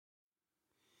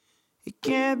It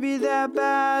can't be that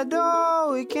bad,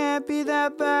 oh, it can't be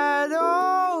that bad,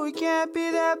 oh, it can't be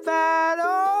that bad,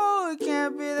 oh, it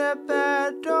can't be that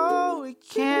bad, oh, it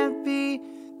can't be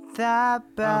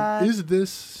that bad. Is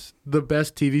this the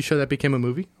best TV show that became a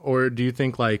movie? Or do you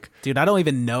think like... Dude, I don't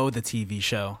even know the TV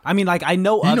show. I mean, like, I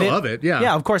know of it. You know of it, yeah.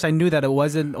 Yeah, of course, I knew that it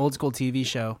was an old school TV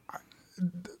show.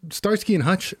 Starsky and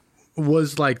Hutch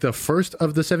was like the first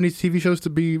of the 70s TV shows to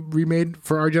be remade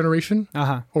for our generation?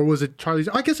 Uh-huh. Or was it Charlie's...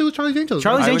 I guess it was Charlie's Angels.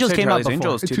 Charlie's I would Angels say came out Charlie's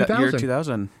before. Angels, 2000. year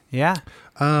 2000. Yeah.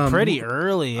 Pretty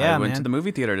early, yeah, I went man. to the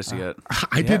movie theater to see it.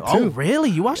 I Yeah. did too. Oh, really?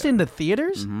 You watched it in the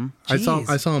theaters? Mm-hmm. I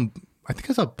saw them. I think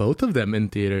I saw both of them in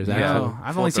theaters. Yeah. Actually. Oh,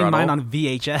 I've Full only seen Throttle. mine on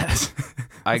VHS.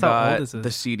 I That's how old got this is.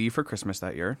 the CD for Christmas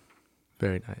that year,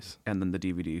 Very nice. and then the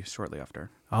DVD shortly after.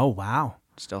 Oh, wow.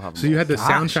 Still have them So you both. had the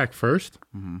Gosh. soundtrack first?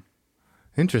 Mm-hmm.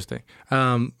 Interesting.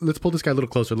 Let's pull this guy a little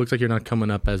closer. It looks like you're not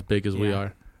coming up as big as we Yeah.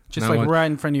 are. Just Now like I want- right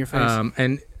in front of your face.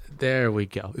 And there we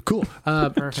go. Cool.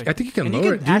 Perfect. I think you can And you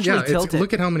lower can it. Dude, actually yeah, tilt it.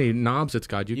 Look at how many knobs it's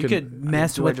got. you could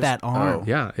mess with that arm.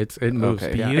 Yeah, it moves.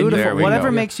 Okay. Yeah. And Beautiful. there we Whatever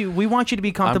go. makes you. We want you to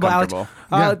be comfortable, comfortable.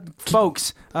 Alex.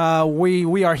 Folks,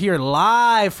 we are here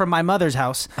live from my mother's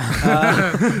house.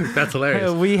 That's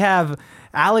hilarious. We have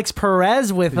Alex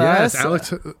Perez with Yes, us.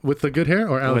 Alex with the good hair,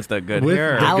 or Alex With the good with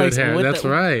hair. The Alex good hair. with That's the-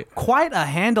 right. Quite a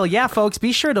handle. Yeah, folks,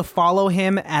 be sure to follow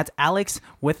him at Alex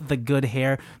with the good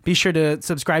hair. Be sure to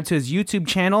subscribe to his YouTube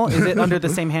channel. Is it under the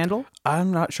same handle?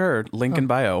 I'm not sure. Link in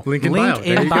bio. Link in Link bio.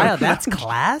 There in you go. bio. That's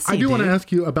classy, I do want to dude.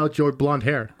 ask you about your blonde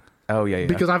hair. Oh, yeah.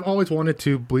 Because I've always wanted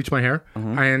to bleach my hair,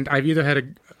 and I've either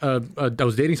had I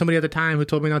was dating somebody at the time who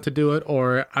told me not to do it,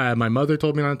 or my mother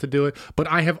told me not to do it.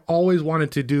 But I have always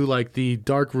wanted to do like the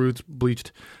dark roots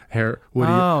bleached hair.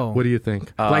 What do you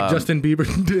think? Like Justin Bieber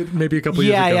did maybe a couple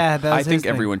years ago. Yeah, that was I his think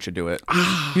thing. everyone should do it.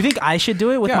 You think I should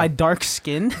do it with Yeah. my dark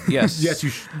skin? Yes. Yes,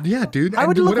 yeah, dude. I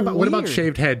would And look what about weird.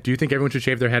 shaved head? Do you think everyone should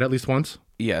shave their head at least once?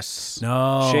 Yes.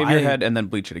 No, Shave your I- head and then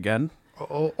bleach it again.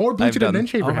 Or bleach I've it and done- then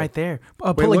shave Oh, your head? right there.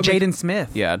 Wait, Pull a what makes- Jaden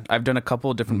Smith. Yeah, I've done a couple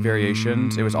of different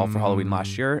variations. It was all for Halloween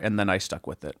last year, and then I stuck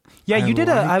with it. Yeah, you did.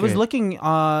 I like was it. looking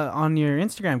on your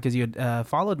Instagram because you had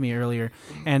followed me earlier,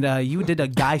 and you did a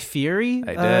Guy Fieri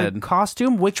I did.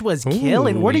 costume, which was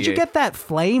killing. Where did you Yeah. get that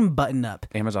flame button up?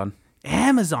 Amazon.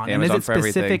 Amazon. And Amazon is it for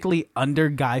everything. specifically under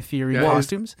Guy Fieri Yeah,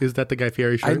 costumes? Is that the Guy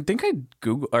Fieri I shirt? think I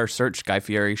Google or searched Guy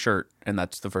Fieri shirt, and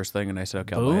that's the first thing. And I said,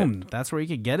 okay, I'll buy it. Boom. That's where you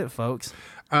could get it, folks.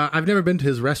 I've never been to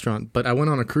his restaurant, but I went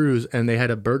on a cruise and they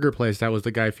had a burger place that was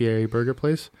the Guy Fieri burger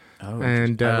place. Oh,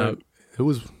 and interesting. it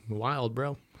was wild,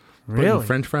 bro. Putting Really?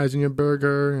 French fries in your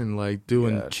burger and like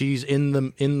doing Yeah. cheese in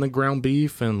the ground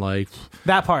beef and like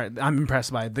That part I'm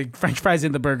impressed by. The French fries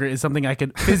in the burger is something I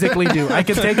could physically do. I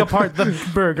could take apart the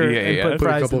burger Yeah, and yeah. put put a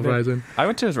fries couple in there. fries in. I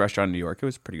went to his restaurant in New York. It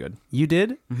was pretty good. You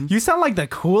did? You sound like the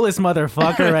coolest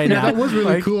motherfucker right Yeah, now. that was really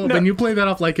Like, cool. But you played that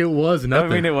off like it was I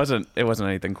nothing. mean, it wasn't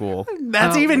anything cool.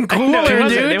 That's even cooler, No, it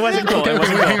wasn't. dude. It wasn't cool. Okay, It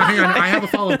wasn't hang cool. on, hang on. I have a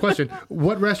follow-up question.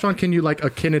 What restaurant can you like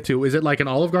akin it to? Is it like an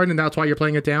Olive Garden and that's why you're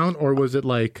playing it down? Or was it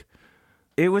like...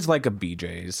 It was like a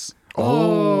BJ's.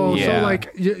 Oh, Yeah. so like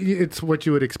it's what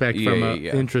you would expect Yeah, from a...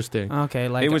 yeah. Interesting. Okay,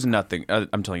 like It was nothing.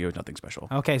 I'm telling you, it was nothing special.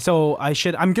 Okay, so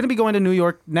I'm going to be going to New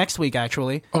York next week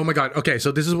actually. Oh my God. Okay,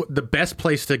 so this is the best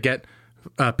place to get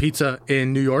pizza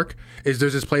in New York is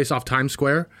there's this place off Times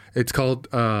Square. It's called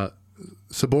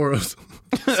Saboros.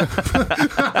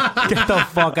 Get the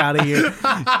fuck out of here.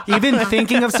 Even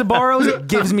thinking of Sabaros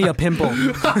gives me a pimple.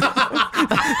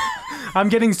 I'm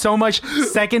getting so much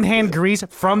secondhand grease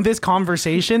from this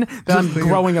conversation that I'm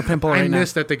growing a pimple I right now.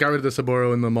 missed that they got rid of the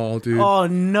Saboro in the mall, dude. Oh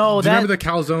no, Do you that remember the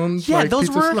calzones? yeah, like, those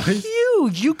pizza were slice?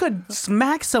 huge. You could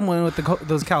smack someone with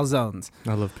those calzones.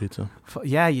 I love pizza.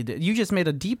 Yeah, you did. You just made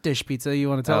a deep dish pizza. You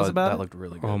want to tell us about that it? looked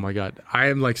really good. Oh my God. I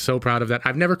am like so proud of that.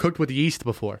 I've never cooked with yeast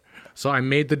before. So I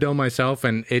made the dough myself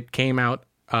and it came out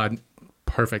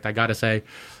perfect. I got to say,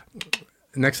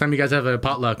 next time you guys have a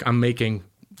potluck, I'm making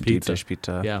Deep pizza. dish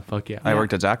pizza. Yeah, fuck yeah. I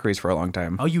worked at Zachary's for a long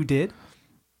time. Oh, you did?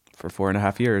 For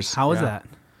 4.5 years. How was Yeah. that?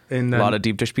 And A lot of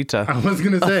deep dish pizza. I was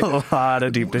going to say. A lot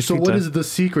of deep dish So pizza. what is the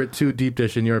secret to deep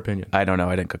dish in your opinion? I don't know.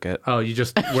 I didn't cook it. Oh, you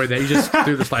just were there. You just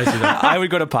threw the slices out. I would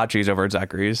go to Pachi's over at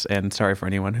Zachary's, and sorry for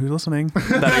anyone who's listening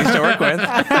that I used to work with.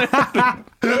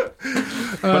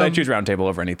 But I choose Round Table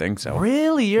over anything. So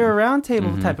Really? You're a round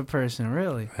table type of person,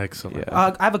 really? Excellent.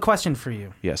 Yeah. I have a question for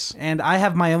you. yes, And I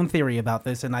have my own theory about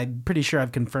this, and I'm pretty sure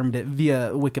I've confirmed it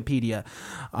via Wikipedia.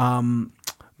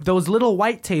 Those little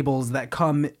white tables that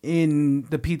come in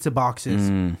the pizza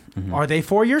boxes, are they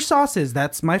for your sauces?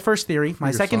 That's my first theory. My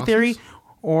your second sauces? theory,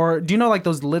 or do you know like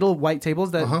those little white tables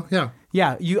that? Uh-huh, yeah.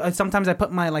 Yeah, sometimes I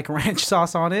put my like ranch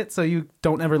sauce on it, so you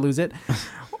don't ever lose it.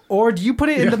 Or do you put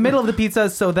it in the middle of the pizza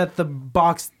so that the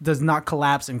box does not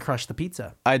collapse and crush the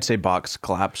pizza? I'd say box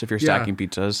collapse if you're Yeah. stacking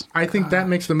pizzas. I think that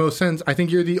makes the most sense. I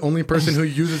think you're the only person who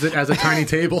uses it as a tiny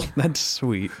table. That's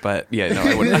sweet, but yeah, no,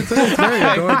 I wouldn't. It's very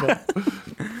adorable.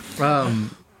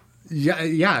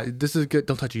 Yeah, this is good.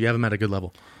 Don't touch it. You have them at a good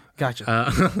level. Gotcha.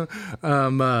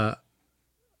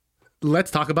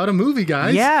 Let's talk about a movie,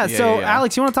 guys. Yeah, so yeah.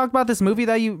 Alex, you want to talk about this movie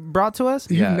that you brought to us?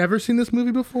 You've Yeah. never seen this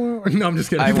movie before? No, I'm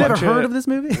just kidding. You've I never watch heard it of this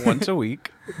movie? once a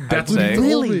week. That's I'd what you say.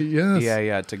 told me. Really? Yes.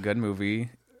 Yeah, it's a good movie.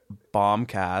 Bomb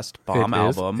cast, bomb It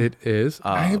is. album. It is.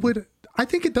 I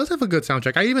think it does have a good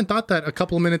soundtrack. I even thought that a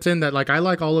couple of minutes in that like I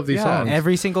like all of these Yeah. songs.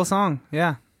 Every single song.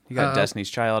 Yeah. You got Destiny's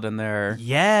Child in there.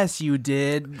 Yes, you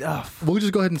did. Ugh. We'll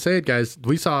just go ahead and say it, guys.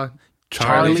 We saw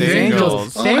Charlie's Charlie's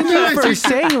Angels. Thank you nice. for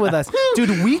saying it with us. Dude,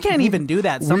 we can't even do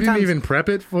that. We Sometimes didn't even prep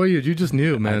it for you. You just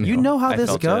knew, man. you know how I this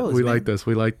felt it. goes. we man. like this.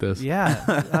 We like this.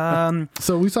 Yeah.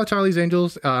 So we saw Charlie's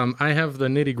Angels. I have the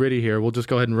nitty gritty here. We'll just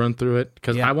go ahead and run through it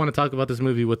because Yeah. I want to talk about this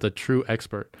movie with a true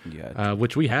expert, Yeah.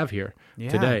 which we have here Yeah.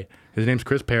 today. His name's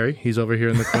Chris Perry. He's over here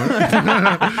in the corner.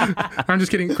 I'm just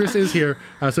kidding. Chris is here.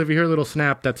 So if you hear a little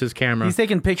snap, that's his camera. He's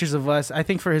taking pictures of us, I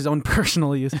think for his own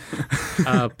personal use.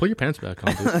 Put your pants back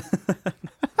on, please.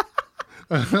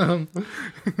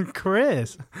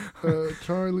 Chris.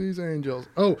 Charlie's Angels.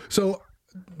 Oh, so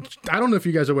I don't know if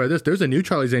you guys are aware of this. There's a new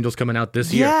Charlie's Angels coming out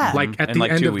this year. Yeah. Like at In the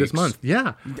like end 2 of this weeks. month.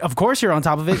 Yeah. Of course you're on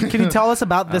top of it. Can you tell us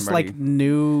about this I'm like ready.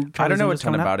 new I don't know a Angels ton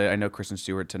coming out? about it. I know Kristen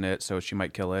Stewart's in it, so she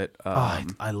might kill it.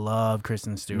 I love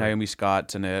Kristen Stewart. Naomi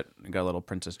Scott's in it. We got a little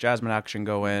Princess Jasmine action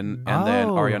going. And then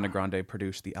Oh. Ariana Grande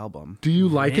produced the album. Do you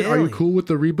like it? Are you Really? cool with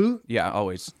the reboot? Yeah,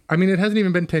 always. I mean, it hasn't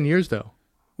even been 10 years though.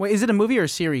 Wait, is it a movie or a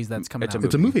series that's coming It's a out?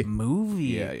 It's a movie. Movie.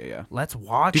 Yeah. Let's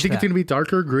watch Do you think it's that. going to be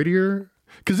darker, grittier?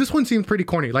 Because this one seemed pretty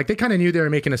corny. Like they kind of knew they were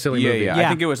making a silly movie. Yeah. Yeah. I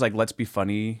think it was like, let's be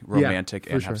funny, romantic,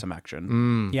 and sure. have some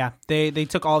action. Yeah, they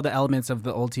took all the elements of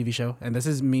the old TV show, and this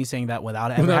is me saying that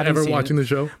without ever Without having ever seen watching it. the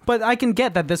show. But I can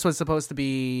get that this was supposed to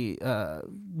be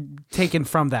taken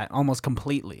from that almost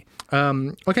completely.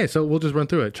 Okay, so we'll just run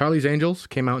through it. Charlie's Angels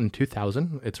came out in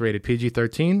 2000. It's rated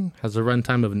PG-13, has a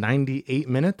runtime of 98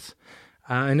 minutes,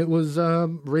 and it was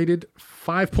rated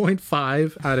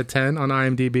 5.5 out of 10 on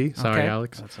IMDb. Sorry, Okay.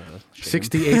 Alex. That's a shame.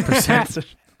 68%.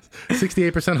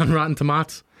 68% on Rotten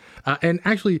Tomatoes. And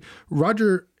actually,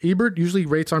 Roger Ebert usually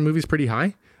rates our movies pretty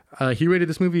high. He rated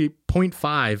this movie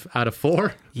 0.5 out of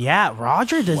 4. Yeah,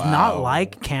 Roger does not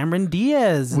like Cameron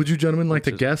Diaz. Would you gentlemen like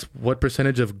to guess what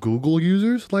percentage of Google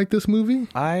users like this movie?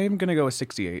 I'm going to go with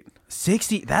 68.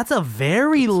 60. That's a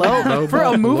very low for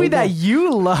ball, a movie low that ball.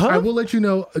 you love. I will let you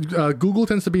know, Google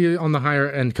tends to be on the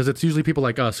higher end because it's usually people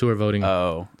like us who are voting.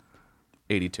 Oh,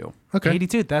 82. Okay.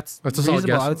 82. That's a solid reasonable.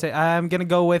 guess. I would say I'm gonna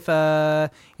go with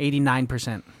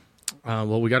 89%.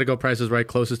 Well, we got to go prices right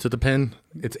closest to the pin.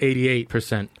 It's 88%.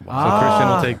 So Ah. Christian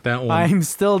will take that one. I'm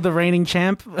still the reigning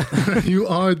champ You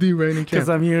are the reigning because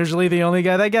champ. I'm usually the only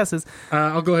guy that guesses.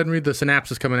 I'll go ahead and read the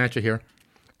synopsis coming at you here.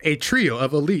 A trio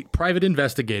of elite private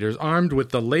investigators armed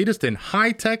with the latest in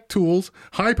high-tech tools,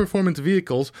 high-performance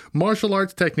vehicles, martial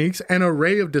arts techniques, and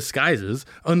array of disguises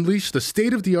unleash the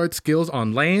state-of-the-art skills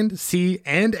on land, sea,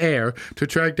 and air to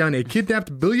track down a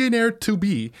kidnapped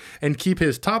billionaire-to-be and keep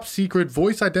his top-secret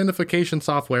voice identification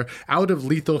software out of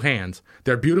lethal hands.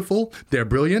 They're beautiful, they're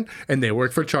brilliant, and they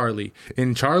work for Charlie.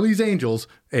 In Charlie's Angels,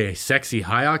 a sexy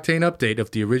high-octane update of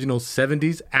the original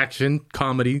 70s action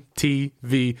comedy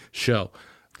TV show.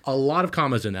 A lot of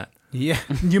commas in that. Yeah,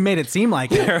 you made it seem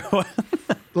like it.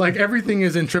 Like everything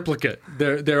is in triplicate.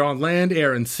 They're on land,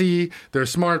 air, and sea. They're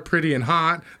smart, pretty, and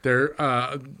hot. They're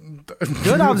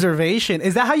Good observation.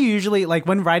 Is that how you usually, like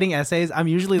when writing essays, I'm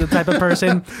usually the type of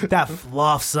person that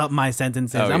fluffs up my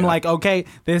sentences. I'm yeah. like, okay,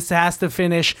 this has to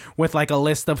finish with like a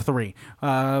list of 3.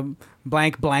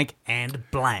 Blank, blank, and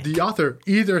blank. the author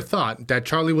either thought that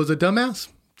Charlie was a dumbass,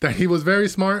 that he was very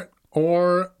smart,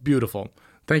 or beautiful.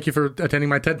 Thank you for attending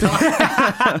my TED Talk.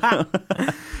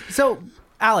 So,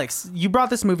 Alex, you brought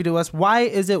this movie to us. Why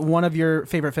is it one of your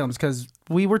favorite films? Because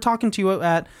we were talking to you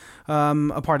at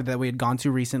a party that we had gone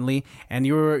to recently, and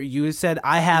you said,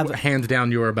 I have... Hands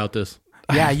down, you were about this.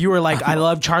 Yeah, you were like, I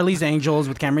love Charlie's Angels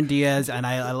with Cameron Diaz, and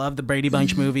I love the Brady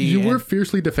Bunch movie. You were and-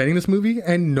 fiercely defending this movie,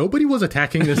 and nobody was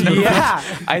attacking this movie. Yeah.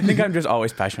 I think I'm just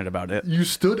always passionate about it. You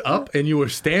stood up and you were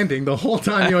standing the whole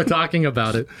time you were talking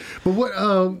about it. But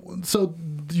what? So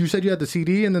you said you had the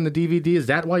CD and then the DVD. Is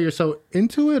that why you're so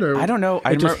into it, or I don't know. It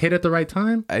I just remember- hit at the right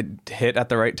time. I hit at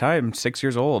the right time, 6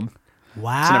 years old.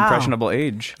 Wow. It's an impressionable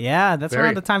age. Yeah, that's Very.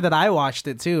 around the time that I watched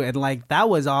it too, and like that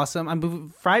was awesome. I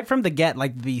mean, right from the get,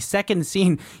 like the second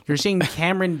scene, you're seeing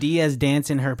Cameron Diaz dance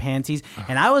in her panties,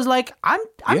 and I was like, I'm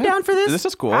Yeah, down for this. this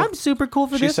is cool. I'm super cool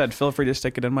for She this. said, "Feel free to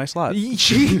stick it in my slot." She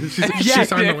She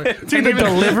signed away. to the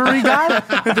delivery guy.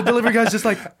 The delivery guy's just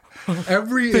like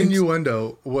Every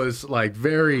innuendo was like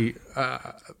very.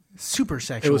 super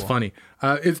sexual. It was funny.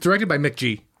 It's directed by Mick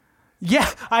G. Yeah,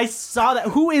 I saw that.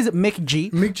 Who is Mick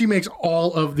G? Mick G makes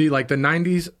all of the like the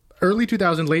 90s, early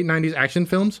 2000s, late 90s action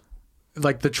films.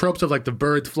 Like the tropes of like the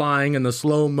birds flying and the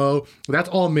slow mo. That's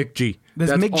all Mick G. Does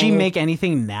That's Mick G all- make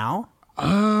anything now?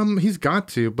 He's got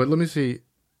to, but let me see.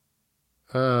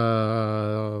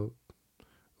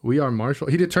 We Are Marshall.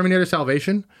 He did Terminator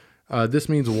Salvation. This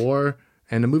Means War,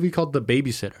 and a movie called The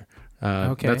Babysitter.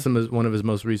 Okay. That's one of his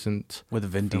most recent. With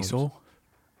Vin Diesel.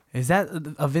 Is that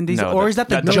a Vin Diesel, No, or is that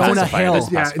the that's Jonah Pacifier. Hill?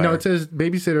 That's Yeah, Pacifier. no, it says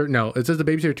Babysitter. No, it says The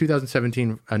Babysitter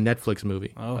 2017, a Netflix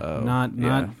movie. Oh, not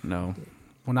No.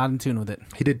 we're not in tune with it.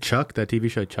 He did Chuck, that TV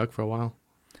show Chuck, for a while.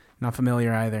 Not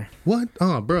familiar either. What?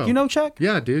 Oh, bro. You know Chuck?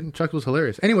 Yeah, dude. Chuck was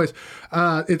hilarious. Anyways,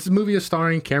 it's a movie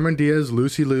starring Cameron Diaz,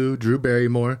 Lucy Liu, Drew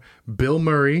Barrymore, Bill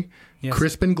Murray, Yes.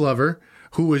 Crispin Glover,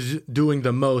 who was doing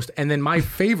the most, and then my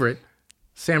favorite,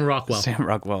 Sam Rockwell. Sam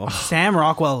Rockwell. Sam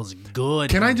Rockwell's good.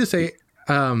 Can I just say,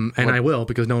 and I will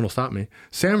because no one will stop me,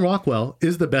 Sam Rockwell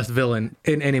is the best villain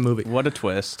in any movie. What a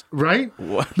twist. Right?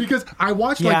 Because I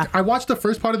watched Yeah. I watched the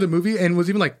first part of the movie and was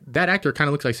even like, that actor kind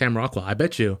of looks like Sam Rockwell. I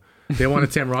bet you they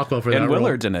wanted Sam Rockwell for that And role.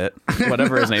 Willard's in it.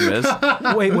 Whatever his name is.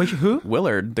 Wait, who?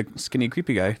 Willard, the skinny,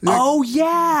 creepy guy. Oh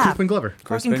yeah, Crispin Glover.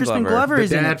 fucking Crispin Glover. Glover The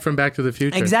is in dad it. from Back to the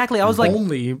Future. Exactly. I was like,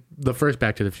 only the first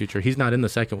Back to the Future. He's not in the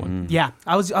second one. yeah.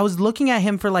 I was looking at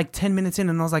him for like 10 minutes in,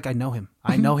 and I was like, I know him.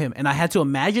 I know him, and I had to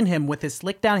imagine him with his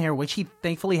slick down hair, which he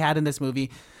thankfully had in this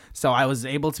movie. So I was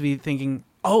able to be thinking,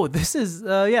 oh, this is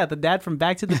the dad from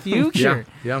Back to the Future.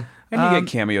 Yeah. And you get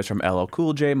cameos from LL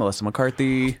Cool J, Melissa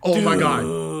McCarthy. Oh my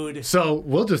God. So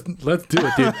let's do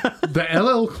it, dude. The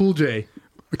LL Cool J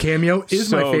cameo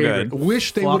is my So favorite. good.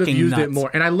 Wish they would have Fucking used it nuts.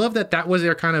 more. And I love that was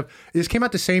their kind of, this came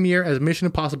out the same year as Mission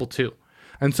Impossible 2.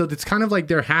 And so it's kind of like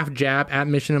their half jab at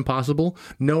Mission Impossible,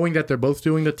 knowing that they're both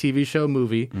doing the TV show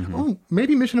movie. Oh,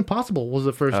 maybe Mission Impossible was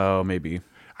the first. Oh, maybe.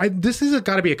 This is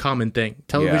got to be a common thing.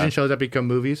 Television Yeah. shows that become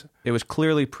movies. It was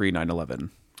clearly pre 9/11.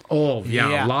 Oh, yeah.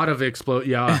 Yeah. A lot of explode.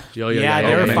 Yeah. Yeah,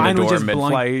 they were Opening fine the with door just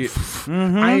blowing-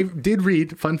 mid-flight. I did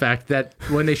read, fun fact, that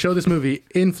when they show this movie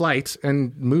in flights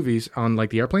and movies on like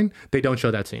the airplane, they don't show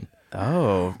that scene.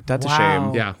 Oh, that's Wow. a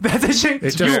shame. Yeah. That's a shame.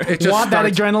 It just- you it just want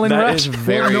that starts- adrenaline That rush? is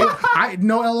very.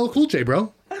 No LL Cool J,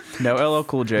 bro. No LL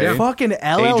Cool J. Yeah. Fucking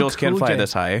LL Angels Cool can't fly J.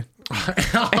 this high.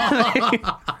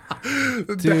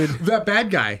 Dude. That bad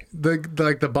guy,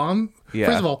 the bomb. Yeah.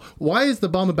 First of all, why is the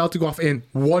bomb about to go off in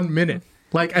 1 minute?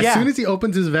 Like as Yeah. soon as he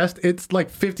opens his vest, it's like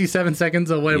 57 seconds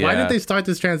away. Why Yeah. didn't they start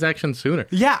this transaction sooner?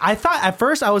 Yeah, I thought at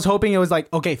first I was hoping it was like,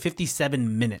 okay,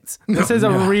 57 minutes. This is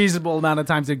a reasonable amount of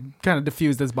time to kind of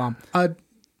defuse this bomb. Do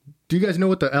you guys know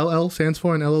what the LL stands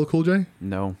for in LL Cool J?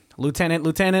 No.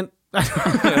 Lieutenant.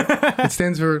 It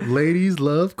stands for Ladies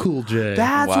Love Cool J.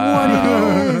 That's Wow.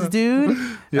 what it is, dude.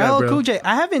 Yeah, LL bro. Cool J.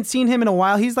 I haven't seen him in a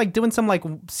while. He's like doing some like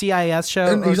CIS show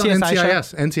and or he's on CSI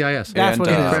show. NCIS. That's and, what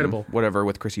it is. Incredible. Whatever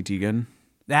with Chrissy Teigen.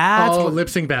 That's Oh, what, lip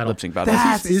sync battle. Lip sync battle.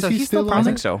 That's- Is so he he's still still on I it?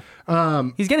 think so.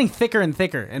 he's getting thicker and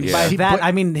thicker, and Yeah. by He- that but-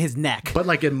 I mean his neck. But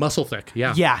like in muscle thick.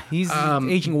 Yeah. Yeah, he's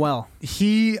aging well.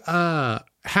 He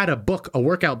had a book, a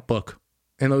workout book,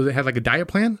 and it had like a diet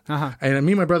plan. Uh-huh. And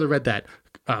me and my brother read that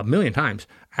a million times.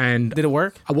 And Did it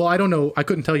work? well, I don't know. I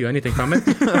couldn't tell you anything from it.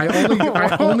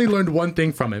 I only learned one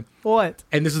thing from it. What?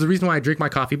 And this is the reason why I drink my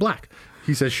coffee black.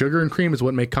 He says sugar and cream is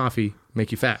what make coffee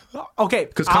make you fat. Okay,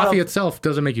 Because out coffee of itself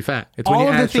doesn't make you fat. It's when all you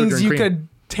of the add sugar things and you cream. could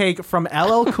take from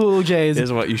LL Cool J's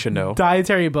Is what you should know.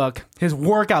 dietary book, his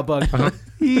workout book.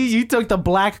 You took the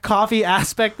black coffee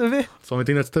aspect of it. It's the only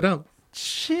thing that stood out.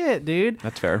 Shit, dude.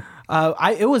 That's fair.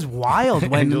 It was wild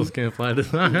when Angels can't fly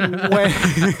this.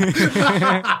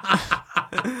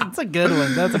 That's a good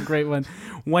one. That's a great one.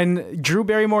 When Drew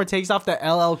Barrymore takes off the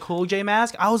LL Cool J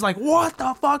mask, I was like, "What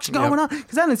the fuck's going on?"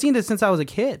 Because I haven't seen this since I was a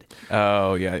kid.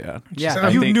 Oh, yeah, yeah. Yeah,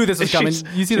 said, you I think- knew this was coming. She-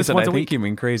 You see she this said, once I a think week. you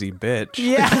mean crazy bitch.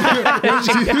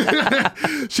 Yeah,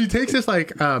 She takes this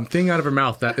like thing out of her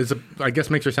mouth that is, I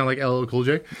guess, makes her sound like LL Cool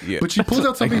J. Yeah. But she pulls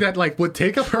out something that like would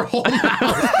take up her whole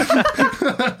mouth.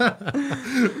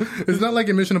 It's not like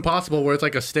in Mission Impossible where it's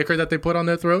like a sticker that they put on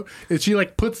their throat. She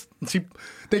like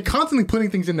they constantly putting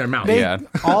things in their mouth. they Yeah.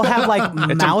 all have like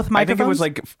mouth microphones. I think it was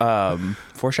like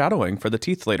foreshadowing for the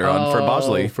teeth later on for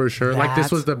Bosley. For sure. Like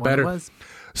this was the That's what it better. was.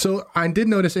 So I did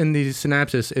notice in the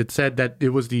synopsis it said that it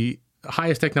was the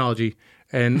highest technology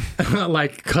and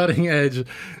like cutting edge,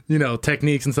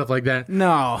 techniques and stuff like that.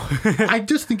 No. I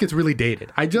just think it's really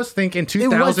dated. I just think in was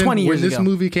 2000 20 years when this ago.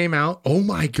 movie came out, oh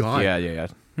my god. Yeah.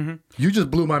 You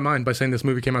just blew my mind by saying this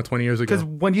movie came out 20 years Because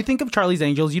ago. when you think of Charlie's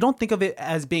Angels, you don't think of it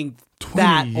as being 20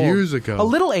 that years old. ago. A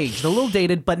little aged, a little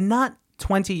dated, but not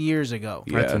 20 years ago.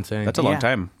 That's Yeah. insane. That's a long Yeah.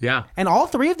 time. Yeah. And all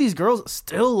three of these girls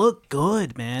still look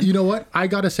good, man. You know what? I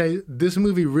gotta say, this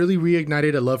movie really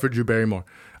reignited a love for Drew Barrymore.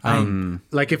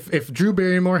 Like if Drew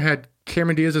Barrymore had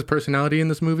Cameron Diaz's personality in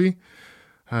this movie,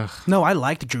 No, I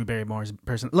liked Drew Barrymore's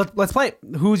person. Let's play it.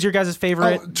 Who's your guys'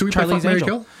 favorite should we play Charlie's Fuck, Marry,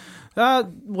 Angel? Kill?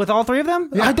 With all three of them?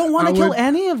 Yeah, I don't want I to kill would-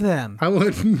 any of them. I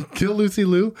would kill Lucy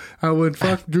Liu. I would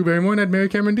fuck Drew Barrymore, and I'd marry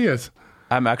Cameron Diaz.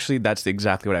 That's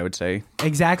exactly what I would say.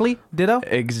 Exactly. Ditto.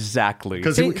 Exactly.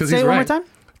 Because Say he's it one more right. time.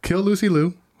 Kill Lucy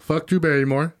Liu, fuck Drew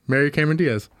Barrymore, marry Cameron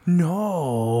Diaz.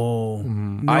 No.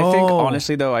 No. I think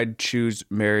honestly though, I'd choose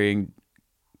marrying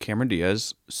Cameron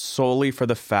Diaz solely for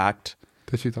the fact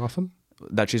That she's awesome.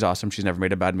 that she's awesome. She's never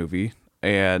made a bad movie.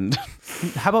 And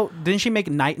How about, didn't she make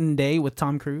Night and Day with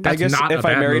Tom Cruise? I That's guess not if a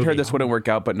I bad married her, movie. this wouldn't work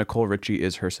out. But Nicole Richie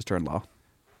is her sister-in-law.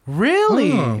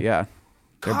 Really? Oh. Yeah,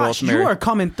 they're Gosh, both married. you are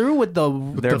coming through with the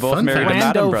They're the both fun married to facts.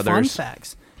 Madden rando fun Brothers.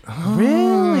 facts.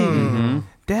 Really?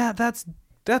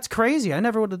 That's crazy. I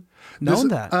never would have known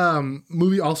that.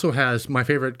 Movie also has my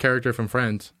favorite character from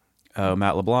Friends. Oh,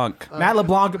 Matt LeBlanc. Matt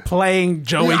LeBlanc playing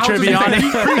Joey I was just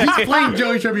Tribbiani. saying, he's playing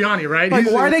Joey Tribbiani, right? Like,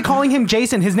 He's- why are they calling him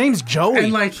Jason? His name's Joey.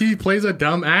 And like he plays a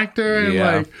dumb actor, and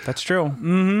Yeah, like that's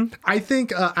true. I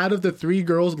think out of the three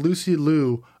girls, Lucy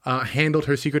Liu handled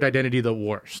her secret identity the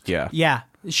worst. Yeah. yeah,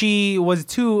 she was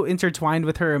too intertwined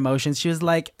with her emotions. She was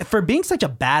like, for being such a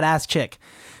badass chick,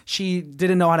 she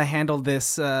didn't know how to handle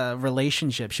this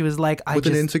relationship. She was like, With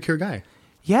an insecure guy.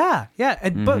 Yeah.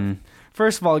 But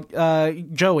first of all,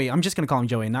 Joey, I'm just gonna call him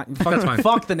Joey, not That's fine.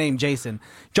 fuck the name Jason.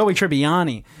 Joey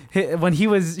Tribbiani. When he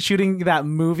was shooting that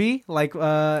movie, like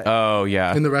Oh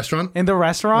yeah. In the restaurant. in the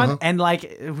restaurant, and like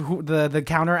the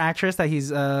counter actress that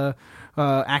he's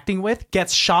acting with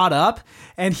gets shot up,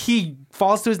 and he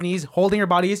falls to his knees holding her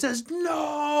body. He says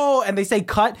no, and they say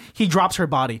cut. He drops her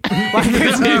body. Like,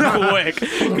 it's quick.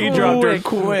 He dropped her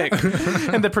quick.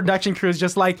 and the production crew is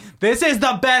just like, this is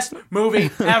the best movie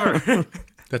ever.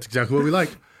 That's exactly what we like.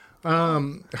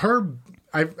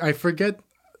 I forget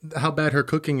how bad her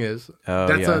cooking is. Oh,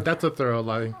 That's a thorough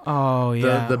lie. Oh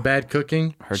The bad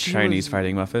cooking. Her Chinese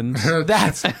fighting muffins.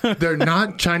 That's They're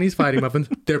not Chinese fighting muffins.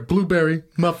 They're blueberry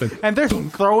muffins. and they're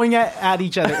throwing it at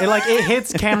each other. It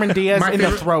hits Cameron Diaz in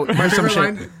the throat. My or some favorite shit.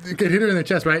 line, it could hit her in the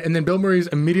chest, right? And then Bill Murray's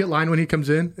immediate line when he comes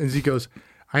in is he goes,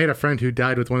 "I had a friend who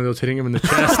died with one of those hitting him in the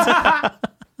chest."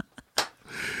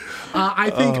 I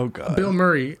think Oh, God. Bill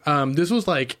Murray. This was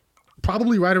like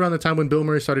probably right around the time when Bill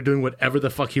Murray started doing whatever the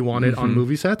fuck he wanted on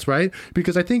movie sets, right?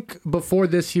 Because I think before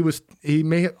this he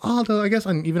may have, although I guess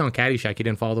even on Caddyshack he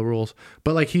didn't follow the rules,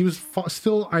 but like he was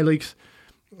still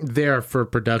there for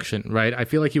production, right? I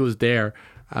feel like he was there,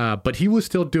 but he was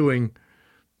still doing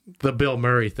the Bill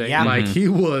Murray thing. Yeah. Like he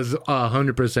was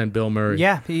 100% Bill Murray.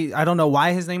 Yeah, I don't know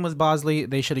why his name was Bosley.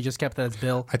 They should have just kept that as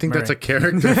Bill. I think Murray. that's a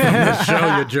character from the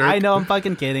show, you jerk. I know, I'm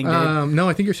fucking kidding, dude. No,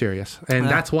 I think you're serious. And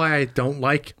that's why I don't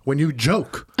like when you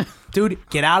joke. Dude,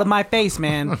 get out of my face,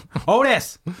 man.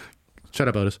 Otis! Shut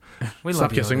up, Otis. We Stop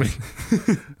love you, kissing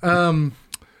Otis. me.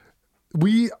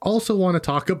 We also want to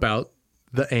talk about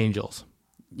the Angels.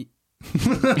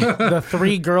 The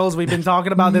three girls we've been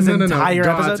talking about this entire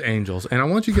God's episode. Angels. And I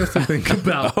want you guys to think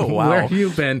about wow. where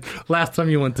you've been last time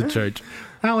you went to church.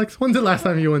 Alex, when's the last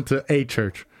time you went to a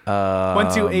church?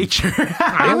 Went to a church.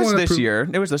 I It don't was wanna this prove- year.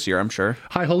 It was this year, I'm sure.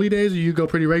 High Holy Days, you go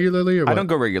pretty regularly or what? I don't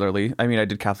go regularly. I mean, I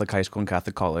did Catholic high school and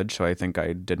Catholic college, so I think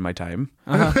I did my time.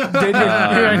 Dude, you're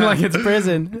acting like it's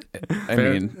prison. I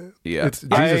Fair. mean, yeah. It's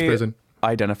Jesus prison.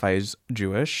 Identify as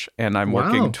Jewish, and I'm Wow.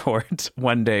 working towards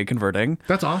one day converting.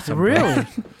 That's awesome. Really?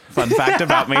 Fun fact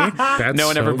about me. That's No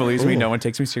one ever so believes me. cool. No one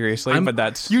takes me seriously, but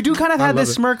that's... You do kind of I have love this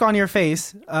it. smirk on your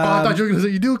face. Oh, I thought you were going to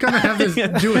say, you do kind of have this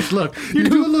Jewish look. You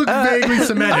do look vaguely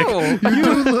Semitic. oh. You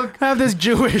do look... have this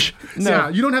Jewish. Yeah,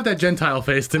 you don't have that Gentile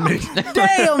face to me.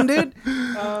 Damn, dude.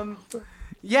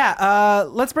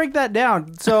 Let's break that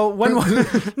down. So when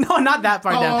no, not that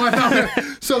far Oh, down. I thought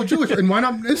so Jewish, and why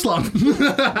not Islam?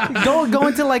 Go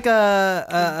into like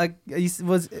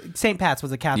was St. Pat's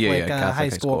was a Catholic, Yeah, Catholic high high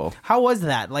school. school. How was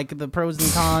that? Like the pros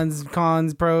and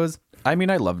cons, pros. I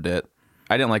mean, I loved it.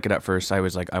 I didn't like it at first. I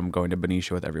was like, I'm going to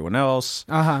Benicia with everyone else.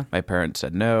 Uh-huh. My parents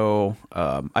said no.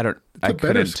 I better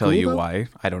couldn't tell school, you though? why.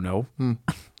 I don't know.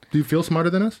 Do you feel smarter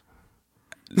than us?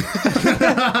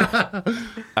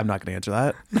 I'm not going to answer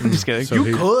that. I'm just kidding.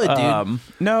 You could, dude.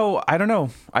 No, I don't know.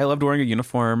 I loved wearing a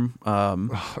uniform.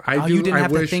 You didn't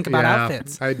have to think about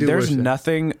outfits. I do. There's wish that.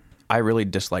 nothing I really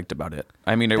disliked about it.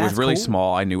 I mean, it was That's really cool.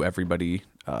 small. I knew everybody.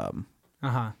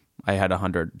 Uh-huh. I had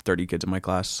 130 kids in my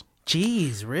class.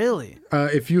 Jeez, really?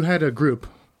 If you had a group,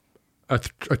 a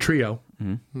trio,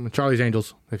 Charlie's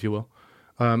Angels, if you will,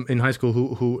 in high school,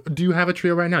 who do you have a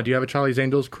trio right now? Do you have a Charlie's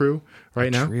Angels crew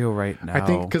right now? Trio right now. I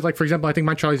think because, like, for example, I think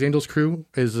my Charlie's Angels crew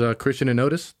is Christian and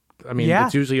Otis. I mean, Yeah.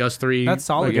 it's usually us three. That's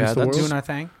solid. against the That's world. doing our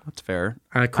thing. That's fair.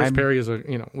 Chris I'm- Perry is we're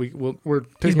He's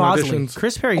taking Bosley. auditions.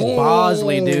 Chris Perry's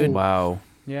Bosley, dude. Wow.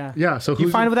 Yeah. Yeah. So You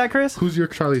fine with that, Chris? Who's your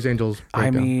Charlie's Angels? I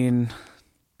breakdown? mean,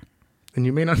 and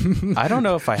you may not. I don't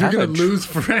know if I You're have gonna a lose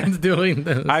friends doing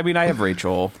this. I mean, I have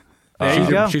Rachel. There you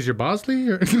go. She's your Bosley.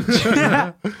 Or?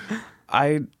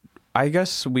 I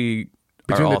guess we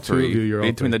Between are the all two of three. you, you're all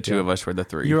Between three, the two of us, we're the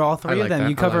three. You're all I three like of them. that.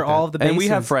 You I cover like that. all of the bases. and we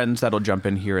have friends that'll jump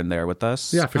in here and there with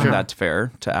us. Yeah, for sure. That's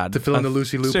fair to add To fill in the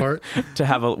Lucy Lou part.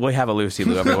 We have a Lucy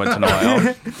Lou every once in a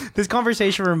while. This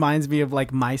conversation reminds me of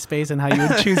like MySpace and how you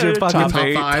would choose your fucking Top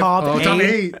eight. top Oh, top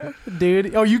eight.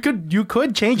 dude. Oh, you could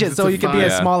change it It's so a you could be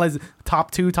as five. small as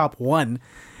top 2, top 1,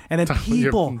 and then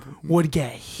people would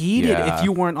get heated Yeah. if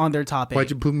you weren't on their top 8.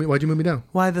 Why'd you move me down?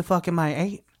 Why the fuck am I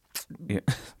 8? Yeah.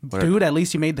 Dude, at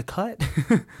least you made the cut.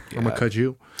 I'm gonna cut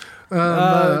you.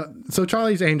 So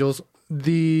Charlie's Angels.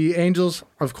 The Angels,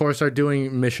 of course, are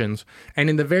doing missions, and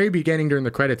in the very beginning, during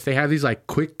the credits, they have these like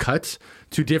quick cuts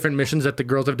to different missions that the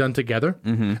girls have done together.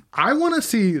 Mm-hmm. I want to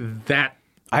see that.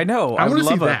 I know. I would wanna see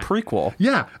love a that. prequel.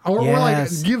 Yeah, or like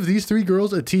Yes. give these three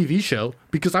girls a TV show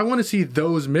because I want to see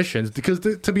those missions. Because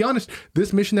to be honest,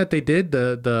 this mission that they did,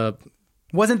 the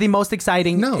Wasn't the most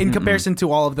exciting No. in comparison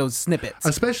to all of those snippets.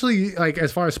 especially like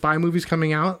as far as spy movies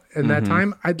coming out in that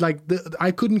time,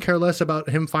 I couldn't care less about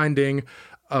him finding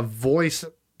a voice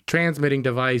transmitting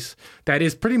device that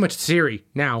is pretty much Siri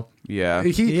now. Yeah.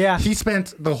 He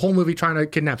spent the whole movie trying to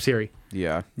kidnap Siri.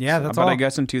 Yeah. Yeah, that's but all. I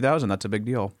guess in 2000, that's a big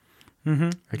deal.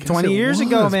 I guess 20 it years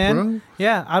ago, was, man. bro.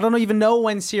 Yeah, I don't even know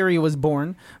when Siri was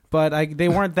born, but they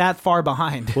weren't that far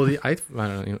behind. Well, I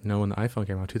don't even know when the iPhone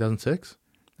came out. 2006.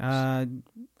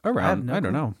 Around. no I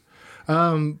don't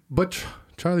know. But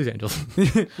Charlie's Angels.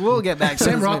 We'll get back to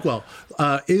Sam this. Rockwell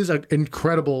is an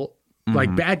incredible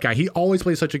like bad guy. He always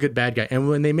plays such a good bad guy. And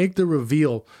when they make the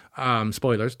reveal,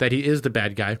 spoilers, that he is the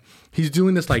bad guy, he's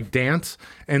doing this like dance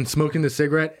and smoking the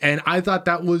cigarette. And I thought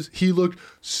he looked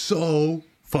so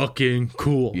fucking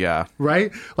cool. Yeah.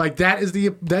 Right? Like that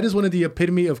is one of the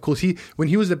epitome of cool. When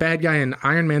he was the bad guy in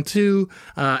Iron Man 2,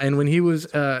 and when he was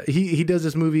he does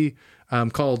this movie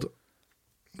called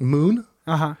Moon.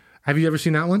 Uh-huh. Have you ever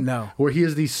seen that one? No. Where he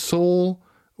is the sole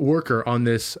worker on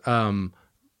this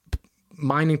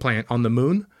mining plant on the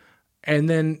moon, and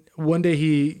then one day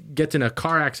he gets in a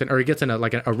car accident, or he gets in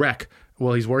a wreck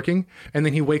while he's working, and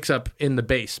then he wakes up in the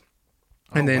base,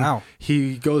 and then wow.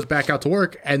 he goes back out to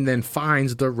work, and then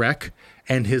finds the wreck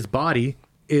and his body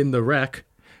in the wreck.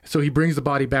 So he brings the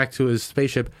body back to his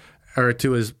spaceship or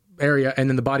to his area, and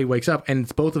then the body wakes up, and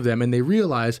it's both of them, and they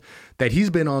realize that he's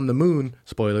been on the moon,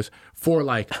 spoilers, for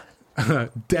like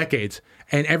decades,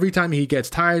 and every time he gets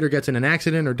tired or gets in an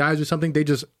accident or dies or something, they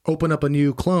just open up a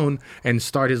new clone and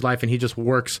start his life, and he just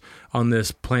works on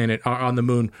this planet or on the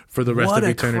moon for the rest What of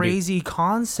a eternity. crazy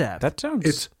concept. That sounds.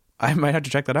 It's- I might have to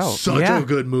check that out. Such Yeah. a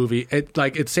good movie.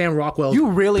 It's Sam Rockwell's You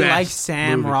really best like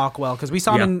Sam movie. Rockwell because we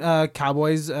saw him in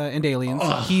Cowboys and Aliens.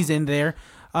 He's in there.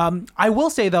 I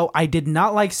will say though, I did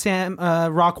not like Sam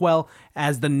Rockwell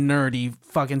as the nerdy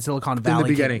fucking Silicon Valley kid.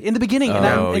 beginning. In the beginning,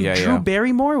 Oh, and yeah, Drew yeah.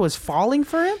 Barrymore was falling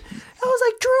for him. I was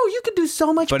like, Drew, you could do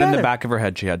so much But better. in the back of her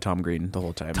head, she had Tom Green the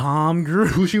whole time. Tom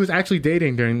Cruise. Who she was actually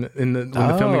dating during when the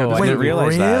filming of Oh, this I didn't movie.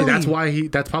 realize that. Really?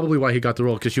 That's probably why he got the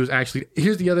role, because she was actually.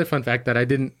 Here's the other fun fact that I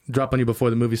didn't drop on you before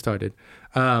the movie started,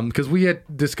 because we had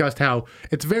discussed how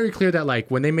it's very clear that like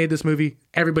when they made this movie,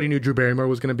 everybody knew Drew Barrymore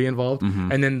was going to be involved,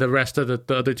 and then the rest of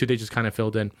the other two they just kind of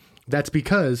filled in. That's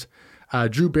because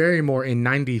Drew Barrymore in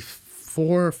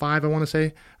 '94 or '5, I want to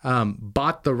say,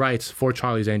 bought the rights for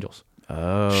Charlie's Angels.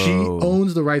 Oh. She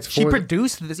owns the rights for She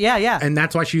produced this. Yeah, yeah. and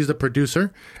that's why she's the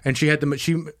producer, and she had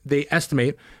they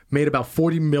estimate made about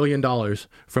 $40 million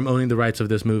from owning the rights of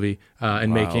this movie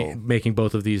and making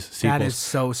both of these sequels. That is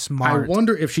so I smart.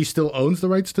 wonder if she still owns the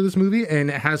rights to this movie and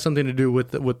it has something to do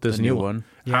with this The new new one. one.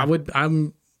 Yeah.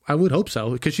 I would hope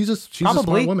so, because she's a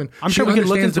Probably. smart woman. I'm she sure we can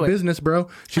look understands into the it. business, bro.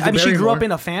 She's I a mean, she grew Barrymore. up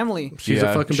in a family She's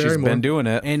a fucking she's Barrymore. been doing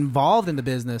it. involved in the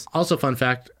business. Also, fun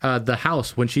fact: the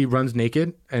house when she runs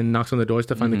naked and knocks on the doors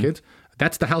to find the kids,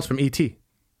 that's the house from E.T.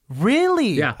 Really?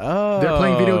 Yeah, they're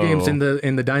playing video games in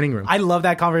the dining room. I love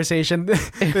that conversation.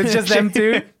 It's just them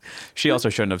two. She also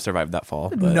shouldn't have survived that fall.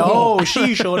 But No,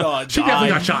 she should have. She definitely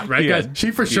got shot, right, Yeah. guys?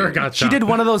 She for sure got shot. She did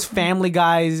one of those Family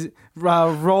Guys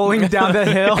rolling down the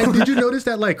hill. And did you notice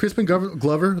that like Crispin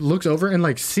Glover looks over and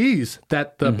like sees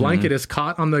that the blanket is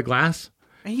caught on the glass?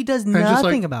 He does just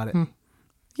nothing like, about it.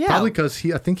 Yeah. Probably because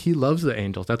I think he loves the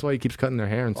Angels. That's why he keeps cutting their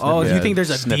hair and stuff. Oh, do Yeah, you think there's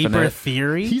a sniffing deeper it.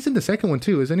 theory? He's in the second one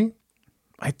too, isn't he?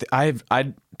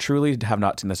 I truly have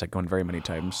not seen the second one very many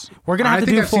times. We're gonna I have to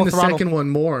think do I've full seen the throttle. second one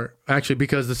more actually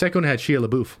because the second one had Shia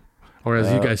LaBeouf, or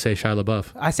as you guys say, Shia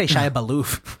LaBeouf. I say Shia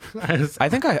LaBeouf. I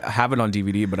think I have it on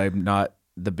DVD, but I'm not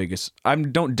the biggest. I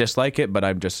don't dislike it, but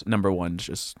I'm just number one.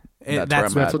 Just That's where I'm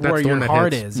at. That's where the your one that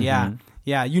heart hits. is. Yeah,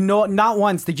 yeah. You know, not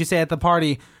once did you say at the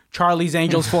party, "Charlie's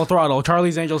Angels full throttle."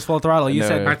 Charlie's Angels full throttle. You No.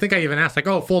 said. I think I even asked like,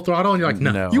 "Oh, full throttle," and you're like,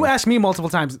 "No." No. You asked me multiple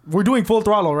times. We're doing full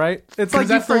throttle, right? It's like Because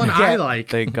that's the you one forget. I like.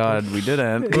 Thank God we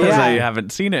didn't, because Yeah. I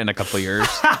haven't seen it in a couple of years.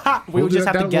 We would just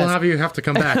have to guess. We'll have to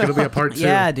come back. It'll be a part 2.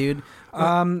 Yeah, dude.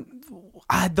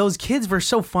 Those kids were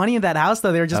so funny in that house,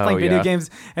 though. They were just Oh, playing video yeah. games,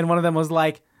 and one of them was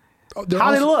like, Oh,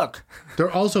 "How did it look?"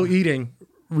 They're also eating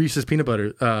Reese's peanut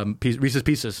butter, Reese's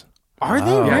Pieces. Are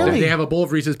they Yeah, really? they have a bowl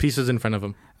of Reese's Pieces in front of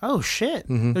them. Oh shit!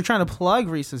 They're trying to plug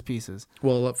Reese's Pieces.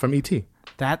 Well, from ET.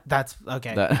 That's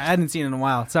okay. That- I hadn't seen it in a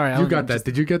while. Sorry, You got that?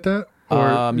 Did you get that?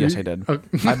 Yes, I did. Okay.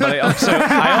 But I also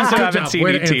haven't job. seen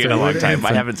Way to ET in answer, a way long to time. I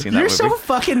answer. haven't seen that You're movie. so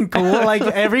fucking cool. Like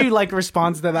every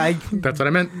response that I That's what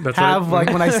I meant. That's have, what like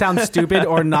when I sound stupid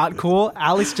or not cool,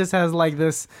 Alex just has like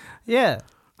this. Yeah,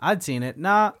 I'd seen it.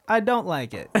 Nah, I don't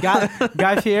like it.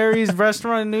 Guy Fieri's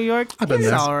restaurant in New York. I've been It's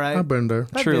there. all right. I've been there.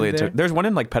 I've Truly, been there. there's one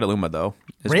in like Petaluma though.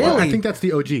 as Really? well. I think that's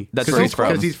the OG. That's 'Cause where he's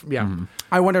from. 'cause yeah.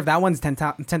 I wonder if that one's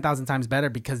 10,000 times better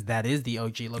because that is the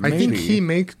OG location. I think Maybe. he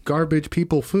makes garbage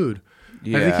people food. I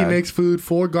think he Yeah. makes food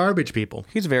for garbage people.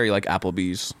 He's very like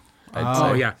Applebee's. I'd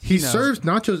Oh say. yeah, he knows. serves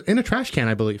nachos in a trash can,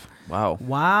 I believe. Wow.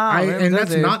 Wow, And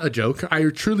that's not a joke. I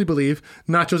truly believe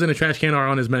nachos in a trash can are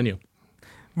on his menu.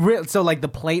 So. Like the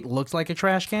plate looks like a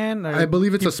trash can. Or? I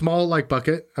believe it's a small like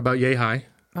bucket about yay high,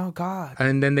 Oh God.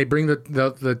 and then they bring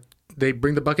they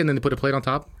bring the bucket and then they put a plate on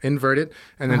top, invert it,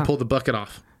 and then pull the bucket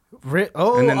off,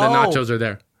 Oh, and then the nachos are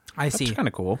there. I see. Kind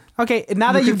of cool. Okay,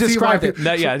 now that You you've can see why described it, people-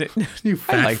 That, yeah. You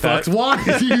fat like that. fucks!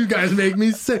 Why do you guys make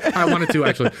me sick? I wanted to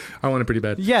actually. I wanted pretty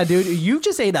bad. yeah, dude, you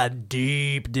just ate a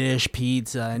deep dish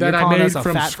pizza and That you're I calling made us a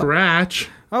from fat scratch.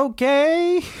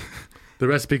 Okay. The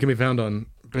recipe can be found on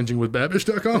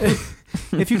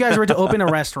bingingwithbabish.com. If you guys were to open a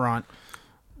restaurant,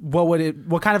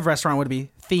 what kind of restaurant would it be?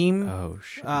 Theme? Oh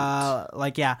shit.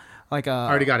 Like a I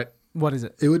already got it. what is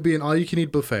it? It would be an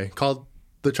all-you-can-eat buffet called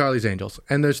the Charlie's Angels,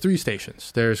 and there's 3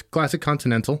 stations. There's classic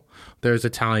continental, there's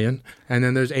Italian, and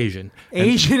then there's Asian.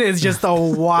 Asian is just a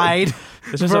wide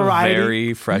This is variety. a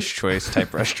very fresh choice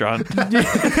type restaurant.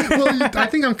 Well, I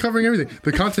think I'm covering everything.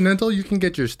 The continental, you can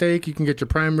get your steak, you can get your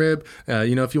prime rib.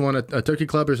 If you want a turkey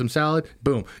club or some salad,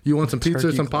 boom. You want some pizza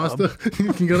or some pasta,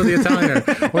 you can go to the Italian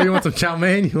area. Or you want some chow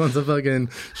mein, you want some fucking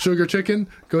sugar chicken,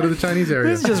 go to the Chinese area.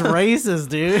 This is just racist,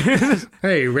 dude.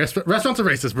 Hey, restaurants are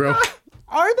racist, bro.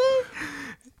 Are they?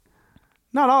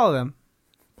 Not all of them.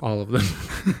 All of them.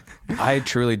 I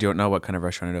truly don't know what kind of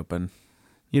restaurant it opened.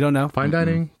 You don't know? Fine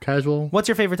dining, casual. What's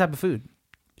your favorite type of food?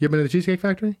 You ever been to the Cheesecake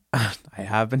Factory? I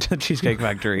have been to the Cheesecake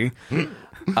Factory.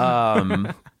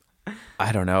 I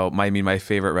don't know. My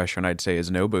favorite restaurant I'd say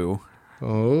is Nobu.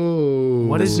 Oh.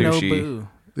 What is Sushi. Nobu?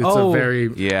 It's Oh. a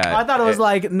very... Yeah. I thought it was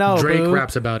like no. Drake boo.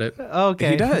 raps about it.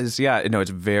 Okay. He does. Yeah. No,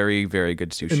 it's very, very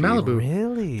good sushi. In Malibu.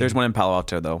 Really? There's one in Palo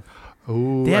Alto though.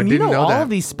 Oh, Damn, I you didn't know all that. of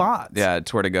these spots. Yeah,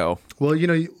 it's where to go. Well,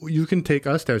 you can take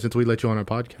us there since we let you on our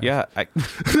podcast. Yeah.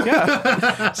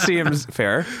 Yeah. Seems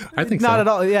fair. I think Not so. at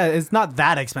all. Yeah, it's not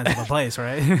that expensive a place,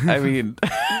 right? I mean,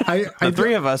 I the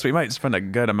 3 of us, we might spend a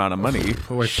good amount of money.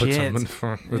 Put Shit. some in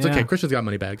front. It's Yeah. okay. Christian's got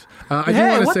money bags. I Hey, do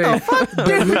want what to the say, fuck,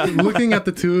 but looking at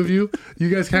the two of you, you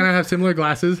guys kind of have similar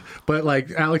glasses, but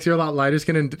like Alex, you're a lot lighter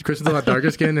skin, and Christian's a lot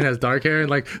darker skin and has dark hair, and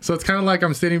like so it's kind of like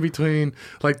I'm sitting between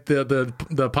like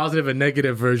the positive and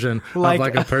negative version Like, of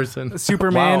like a person.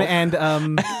 Superman Wow. and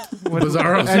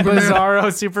Bizarro and Superman.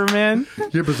 Bizarro Superman.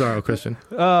 You're Bizarro, Christian.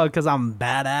 Oh, because I'm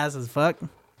badass as fuck.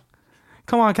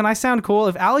 Come on, can I sound cool?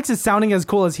 If Alex is sounding as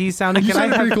cool as he's sounding, You can I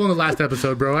sounded have... pretty cool in the last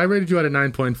episode, bro. I rated you at a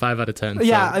 9.5 out of 10. so-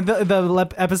 Yeah,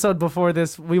 the episode before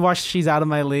this, we watched She's Out of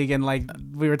My League, and like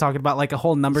we were talking about like a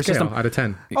whole number Scale system. out of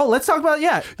 10. Oh, let's talk about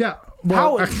Yeah. how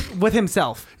Well, with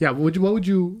himself. yeah. What would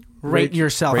you Rate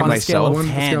yourself rate on a scale of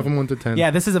myself? 10. Scale from 1 to 10. Yeah,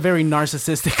 this is a very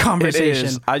narcissistic It conversation.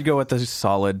 is. I'd go with a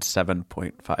solid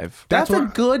 7.5. That's That's a where-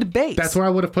 good base. That's where I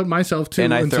would have put myself too.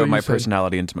 And I until throw you my said-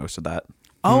 personality into most of that.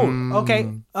 Oh, okay.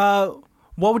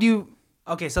 What would you?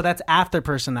 Okay, so that's after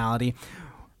personality.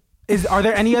 Are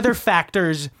there any other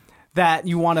factors that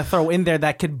you want to throw in there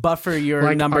that could buffer your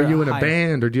Like, number? are you in a higher?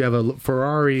 band or do you have a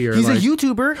Ferrari? Or He's like, a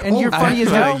YouTuber, and you're funny as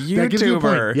hell. a That gives you a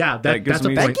point. YouTuber. Yeah, That gives that's a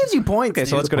me- That point. gives you points. Okay,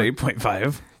 so dude. let's go to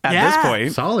 8.5 at Yeah. this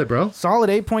point. Solid, bro. Solid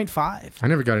 8.5. I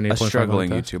never got an 8.5. A struggling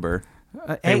like that. YouTuber.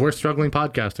 Hey, we're struggling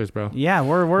podcasters, bro. yeah,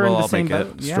 we're We'll in the all same make it.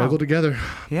 boat. Yeah. Struggle together.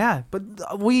 Yeah, but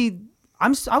I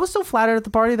was so flattered at the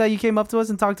party that you came up to us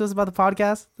and talked to us about the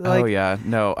podcast. Like, Oh yeah,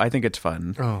 no, I think it's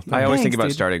fun. Oh, I always think thanks, about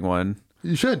dude. starting one.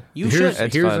 You should. You here's, should.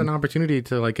 It's Here's fun. an opportunity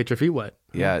to like get your feet wet.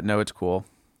 Yeah, no, it's cool,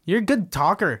 You're a good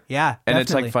talker. Yeah, and definitely.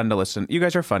 it's like fun to listen. You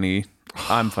guys are funny.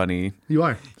 I'm funny. You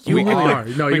are. You we really are. are.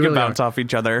 No, we you can really bounce are. off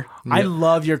each other. I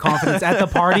love your confidence. At the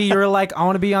party, you're like, I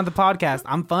want to be on the podcast.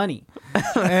 I'm funny.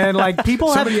 And like people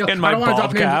have Somebody else, In my I don't want to drop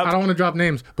bald names. cap. I don't want to drop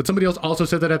names, but somebody else also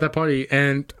said that at that party,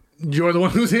 and you're the one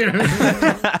who's here.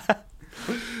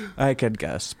 I could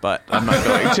guess, but I'm not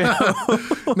going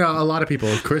to. No, a lot of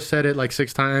people. Chris said it like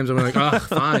 6 times, and we're like, oh,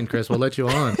 fine, Chris, we'll let you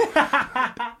on.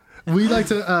 We like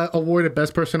to award a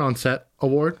Best Person on Set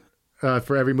award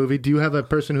for every movie. Do you have a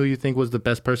person who you think was the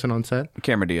best person on set?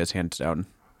 Cameron Diaz, hands down.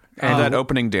 And that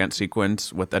opening dance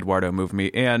sequence with Eduardo Move Me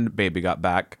and Baby Got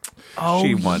Back. Oh,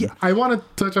 She won. yeah. I want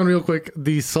to touch on real quick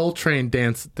the Soul Train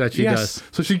dance that she Yes. does.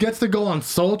 So she gets to go on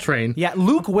Soul Train. Yeah,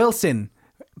 Luke Wilson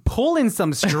pulling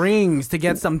some strings to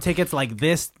get some tickets like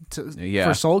this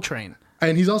for Soul Train.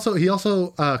 And he also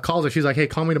calls her. She's like, "Hey,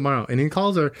 call me tomorrow." And he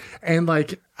calls her, and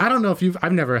like, I don't know if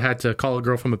I've never had to call a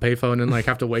girl from a payphone and like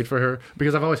have to wait for her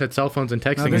because I've always had cell phones and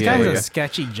texting. No, and this stuff guy's like a that.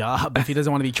 sketchy job if he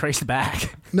doesn't want to be traced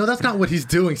back. No, that's not what he's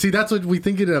doing. See, that's what we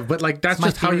think it of. But like, that's my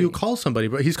just how theory. you call somebody.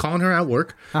 But he's calling her at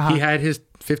work. He had his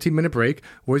 15-minute break.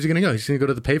 Where's he gonna go? He's gonna go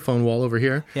to the payphone wall over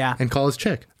here. Yeah. And call his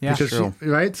chick. Yeah. Because True.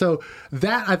 right. So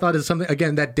that I thought is something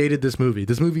again that dated this movie.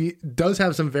 This movie does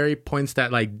have some very points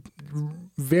that like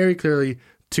very clearly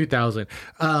 2000.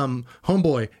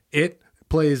 Homeboy, It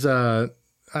plays the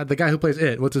guy who plays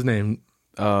It. What's his name?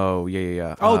 Oh,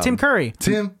 yeah. Oh, Tim Curry.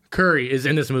 Tim Curry is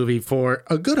in this movie for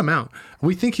a good amount.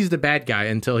 We think he's the bad guy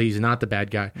until he's not the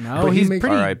bad guy. No, But he he's makes-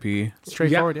 pretty R.I.P.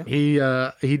 straightforward.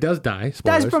 Yeah. He does die. Dies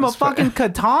Spoilers. from a fucking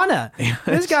katana.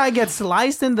 This guy gets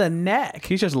sliced in the neck.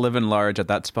 He's just living large at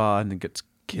that spa and then gets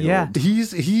killed. Yeah.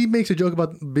 He makes a joke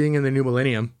about being in the new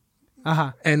millennium,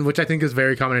 Uh-huh. and which I think is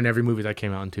very common in every movie that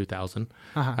came out in 2000.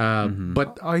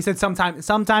 But Oh, he said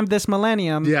sometime this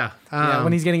millennium. yeah, Yeah,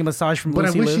 when he's getting a massage from but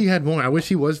Lucy I wish Liu. he had more. I wish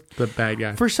he was the bad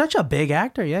guy. For such a big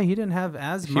actor, yeah, he didn't have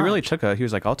as much. He really took he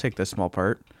was like, I'll take this small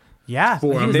part. Yeah.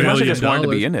 For he a was- They must have million just wanted to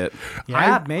dollars. be in it.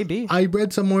 yeah, maybe. I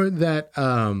read somewhere that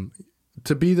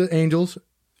to be the Angels,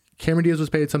 Cameron Diaz was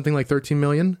paid something like $13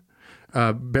 million.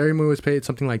 Barrymore was paid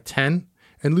something like 10,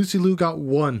 and Lucy Liu got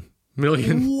 $1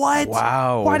 million. What?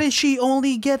 Wow. Why did she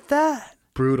only get that?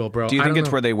 Brutal, bro. Do you I think don't it's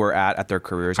know. where they were at their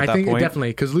careers at I that think point? definitely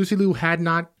because Lucy Liu hadn't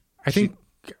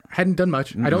done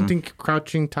much. I don't think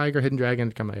Crouching Tiger, Hidden Dragon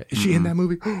had come out yet. Is she in that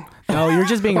movie? No, you're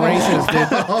just being racist,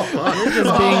 dude. You're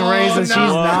just being racist. She's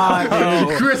not,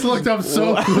 dude. Chris looked up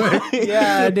so quick.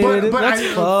 Yeah, dude. But That's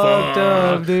fucked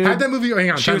up, dude. Had that movie?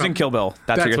 Hang on, She time was in out. Kill Bill.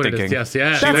 That's what you're what thinking. It is.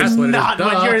 Yes, That's what it is. not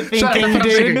what Duh. you're Shut up,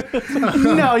 thinking, that's what I'm dude.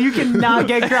 thinking. No, you cannot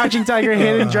get Crouching Tiger,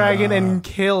 Hidden Dragon, and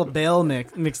Kill Bill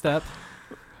mixed up.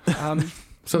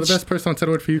 So the best person on set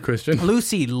award for you, Christian.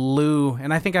 Lucy Liu,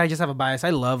 and I think I just have a bias.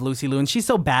 I love Lucy Liu, and she's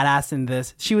so badass in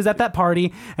this. She was at that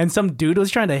party, and some dude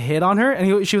was trying to hit on her,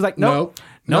 and she was like, "Nope,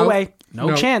 no Nope. way, no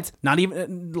Nope. chance, not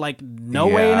even no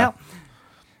way in Yeah. hell."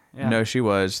 Yeah. No, she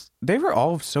was. They were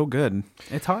all so good.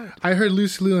 It's hard. I heard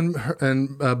Lucy Liu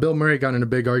and Bill Murray got in a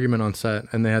big argument on set,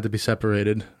 and they had to be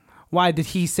separated. Why did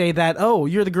he say that? Oh,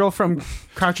 you're the girl from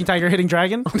Crouching Tiger, Hidden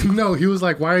Dragon. No, he was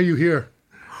like, "Why are you here?"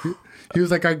 He was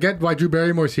like, "I get why Drew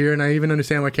Barrymore's here, and I even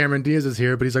understand why Cameron Diaz is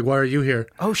here." But he's like, "Why are you here?"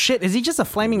 Oh shit, is he just a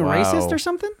flaming Wow. racist or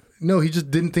something? No, he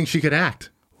just didn't think she could act.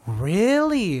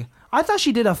 Really? I thought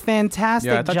she did a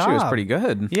fantastic Yeah, I thought job. she was pretty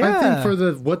good. Yeah. I think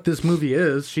for what this movie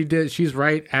is, she's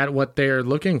right at what they're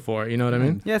looking for. You know what I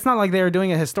mean? Yeah, it's not like they were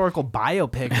doing a historical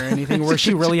biopic or anything where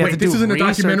she really had Wait, to do this isn't a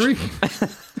research. documentary.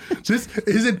 This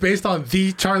isn't based on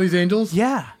the Charlie's Angels.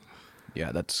 Yeah.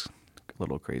 Yeah, that's a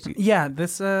little crazy. Yeah,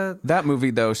 this That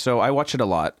movie, though, so I watched it a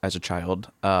lot as a child.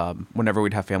 Whenever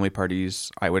we'd have family parties,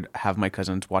 I would have my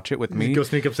cousins watch it with me, Go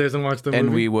sneak upstairs and watch the and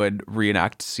movie. we would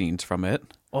reenact scenes from it.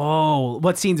 Oh,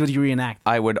 what scenes would you reenact?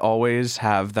 I would always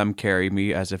have them carry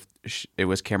me as if it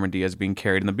was Cameron Diaz being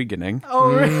carried in the beginning.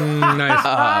 Oh,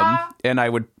 Nice. And I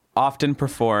would often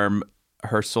perform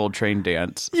her Soul Train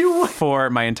dance You would? for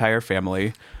my entire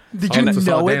family. Did you that's a know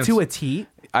solid it dance. to a T?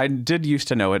 I did used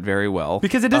to know it very well.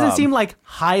 Because it doesn't seem like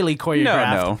highly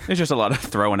choreographed. No. It's just a lot of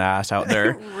throwing ass out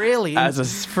there. Really? As a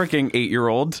freaking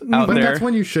 8-year-old out But there. that's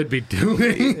when you should be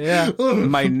doing. Yeah.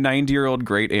 My 90-year-old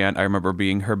great aunt, I remember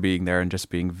being there and just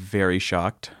being very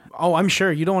shocked. Oh, I'm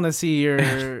sure. You don't want to see your...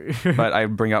 But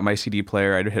I'd bring out my CD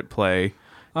player, I'd hit play,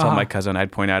 tell my cousin,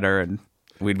 I'd point at her, and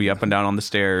we'd be up and down on the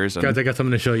stairs. And Guys, I got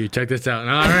something to show you. Check this out.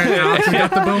 All right, Alex, you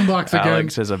got the boombox again.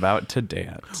 Alex is about to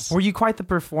dance. Were you quite the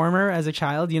performer as a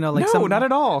child? No, not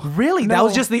at all. Really? No. That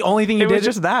was just the only thing you It did? was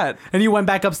just that. And you went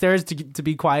back upstairs to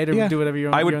be quiet or do whatever you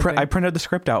want? I printed the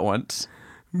script out once.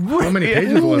 How many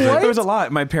pages was it? It was a lot.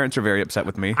 My parents were very upset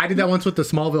with me. I did that once with the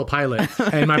Smallville pilot,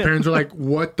 and my parents were like,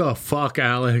 "What the fuck,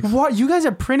 Alex?" What? You guys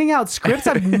are printing out scripts?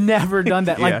 I've never done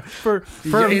that. Yeah. Like for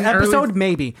Yeah, an in episode, early-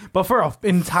 maybe, but for an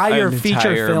entire An feature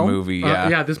entire film, movie, yeah.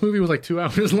 Yeah, this movie was like 2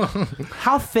 hours long.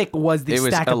 how thick was the It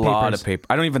was stack a of lot papers? of paper.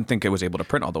 I don't even think it was able to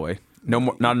print all the way. No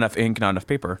more, not enough ink, not enough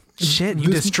paper. Shit, you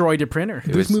destroyed your printer.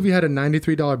 This movie had a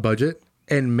 $93 budget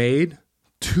and made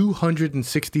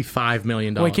 $265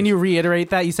 million. Wait, can you reiterate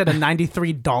that? You said a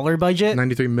 $93 budget.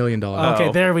 $93 million. Okay,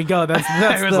 Oh. there we go. That's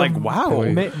I was the- like, wow.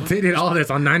 Wait, Ma- they did all this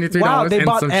on $93 Wow, they and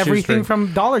bought some everything shoestring.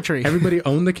 from Dollar Tree. Everybody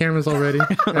owned the cameras already.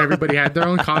 Everybody had their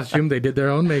own costume. They did their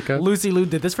own makeup. Lucy Liu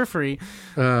did this for free.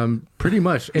 Pretty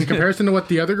much. In comparison to what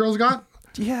the other girls got,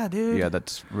 Yeah, dude. Yeah,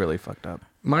 that's really fucked up.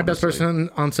 my best person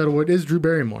on Settlewood is Drew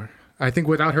Barrymore. I think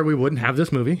without her, we wouldn't have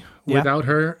this movie. Yeah. Without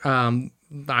her,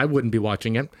 I wouldn't be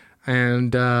watching it.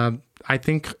 And I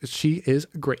think she is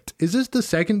great. Is this the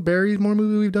second Barrymore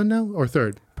movie we've done now, or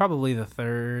third? Probably the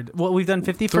third. Well, we've done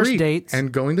 50 First Dates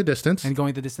and Going the Distance. and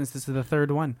Going the Distance. This is the third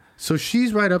one. So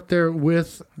she's right up there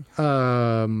with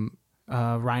Ryan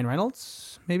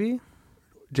Reynolds, maybe?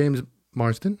 James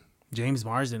Marsden. James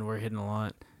Marsden, we're hitting a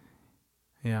lot.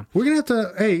 Yeah. We're gonna have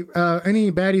to. Hey,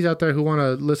 any baddies out there who want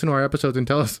to listen to our episodes and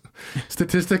tell us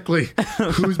statistically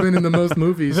who's been in the most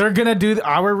movies? They're going to do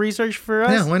our research for us?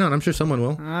 Yeah, why not? I'm sure someone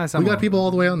will. We someone got people all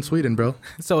the way out in Sweden, bro.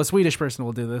 So a Swedish person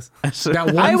will do this. That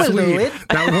I one will do Swede. it.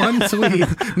 That one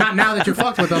Swede. Not now that you're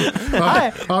fucked with them.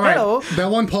 Hi, All right. hello. That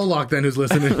one Pollock then who's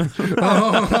listening.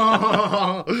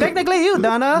 Technically, you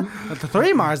done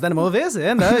 3 Marsden movies,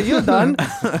 and you done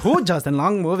 2 Justin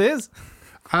Long movies.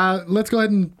 Let's go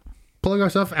ahead and plug our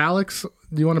stuff. Alex,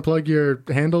 do you want to plug your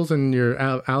handles and your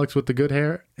Alex with the good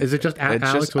hair? Is it just It's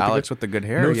Alex just with Alex the with the good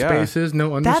hair. no yeah. spaces,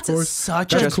 no That's underscores?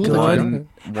 such That's a cool good. that you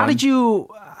got it.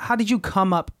 How did you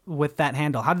come up with that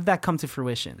handle? How did that come to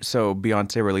fruition? So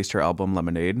Beyonce released her album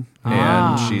Lemonade,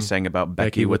 Ah. and she sang about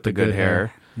Becky with the good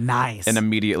hair. Nice. And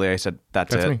immediately I said,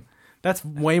 "That's That's it." me. That's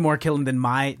way more killing than And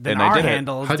I our did it.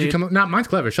 handles. How'd you dude. come up? No, mine's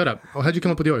clever. Shut up. How'd you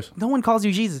come up with yours? No one calls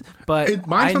you Jesus, but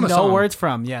Mine's I from a know song. where it's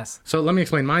from. Yes. So let me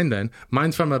explain mine then.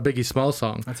 Mine's from a Biggie Smalls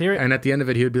song. Let's hear it. And at the end of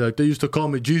it, he would be like, "They used to call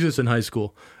me Jesus in high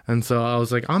school." And so I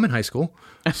was like, "I'm in high school."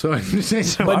 So I just say,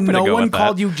 But I'm gonna no go one with that.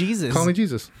 called you Jesus. call me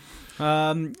Jesus.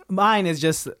 Mine is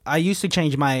just I used to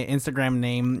change my Instagram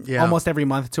name Yeah. almost every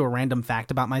month to a random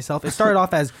fact about myself. It started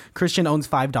off as Christian owns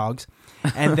 5 dogs,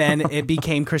 and then it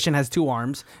became Christian has 2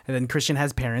 arms, and then Christian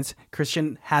has parents.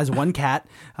 Christian has 1 cat.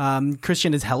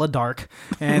 Christian is hella dark,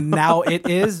 and now it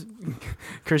is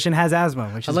Christian has asthma,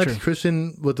 which I is like true.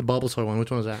 Christian with the Bulbasaur one.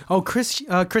 Which one was that? Oh, Christian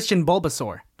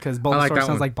Bulbasaur, because like Bulbasaur that sounds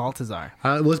one. like Baltazar.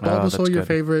 Was Bulbasaur that's your good.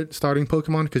 favorite starting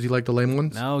Pokemon because you like the lame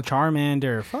ones? No,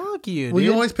 Charmander. Fuck you, Well, dude.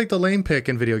 you always pick the lame pick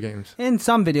in video games, In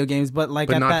some video games, but like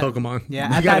but at not that, Pokemon. Yeah,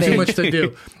 you at got that too age. much to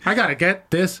do. I gotta get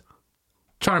this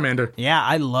Charmander. Yeah,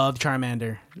 I love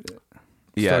Charmander.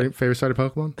 Yeah, Favorite starting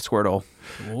Pokemon? Squirtle.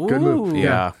 Good move. Ooh.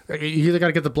 Yeah. You either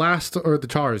gotta get the Blast or the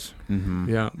Chars. Mm-hmm.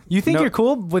 Yeah. You think No. you're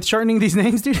cool with shortening these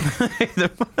names, dude?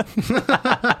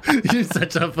 You're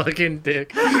such a fucking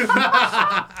dick.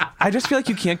 I just feel like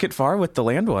you can't get far with the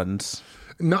land ones.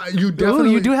 No, you Ooh,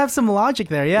 definitely. you do have some logic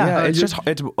there, yeah. Yeah, it's you're- just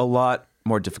it's a lot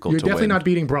more difficult You're to definitely win. not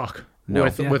beating Brock No.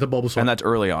 with a Bulbasaur. and that's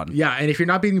early on. Yeah, and if you're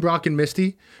not beating Brock and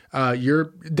Misty,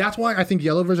 that's why I think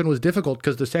yellow version was difficult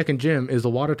because the second gym is the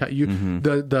water type.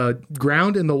 The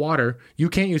ground and the water. You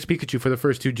can't use Pikachu for the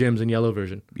first 2 gyms in yellow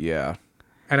version. Yeah.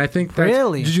 And I think that's,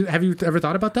 Really? have you ever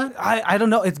thought about that? I don't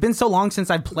know. It's been so long since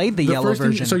I played the yellow first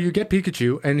thing- version. so you get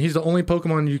Pikachu, and he's the only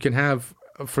Pokemon you can have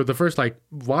for the first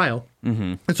while.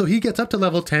 Mm-hmm. And so he gets up to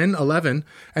level 10, 11,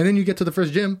 and then you get to the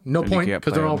first gym, no you point can't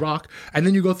because play they're all them. rock. And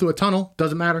then you go through a tunnel,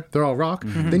 doesn't matter, they're all rock.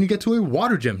 Then you get to a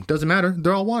water gym, doesn't matter,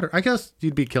 they're all water. I guess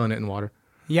you'd be killing it in water.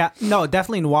 yeah, no,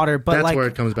 definitely in water, but That's like where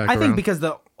it comes back I think around. because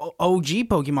the OG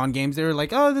Pokemon games, they were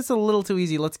like, oh, this is a little too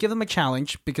easy. Let's give them a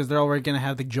challenge because they're already going to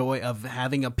have the joy of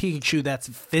having a Pikachu that's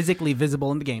physically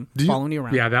visible in the game, following you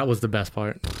around. Yeah, that was the best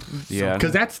part. Yeah.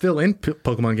 Because that's still in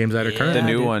Pokemon games that are current. The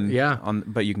new dude. one. Yeah.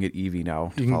 But you can get Eevee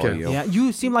now to You can follow get- you. Yeah,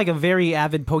 you seem like a very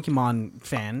avid Pokemon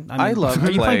fan. I love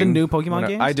Are you playing the new Pokemon when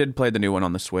games? I did play the new one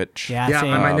on the Switch. Yeah, Yeah,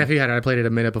 same. my nephew had it. I played it a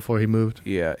minute before he moved.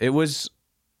 Yeah, it was.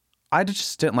 I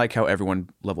just didn't like how everyone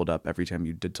leveled up every time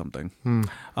you did something.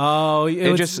 Oh,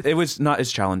 It was not as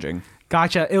challenging.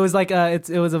 gotcha. It was like it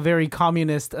was a very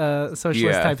communist,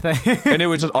 socialist type thing. And it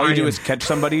was just all you do is catch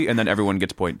somebody, and then everyone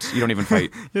gets points. You don't even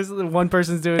fight. Just one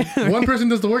person's doing. One person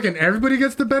does the work and everybody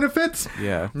gets the benefits?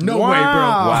 Yeah. No Wow.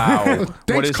 way, bro. Wow.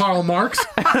 Thanks, Karl Marx.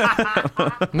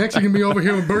 Next, you can be over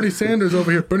here with Bernie Sanders over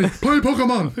here. Bernie, play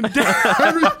Pokemon.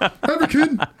 every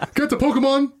kid gets a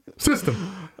Pokemon system.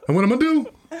 And what I'm going to do...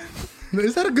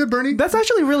 Is that a good Bernie? That's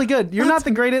actually really good. You're not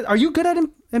the greatest. Are you good at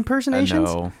impersonations?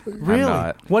 No, Really? I'm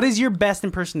not. What is your best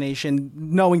impersonation,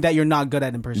 knowing that you're not good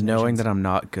at impersonations? Knowing that I'm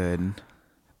not good.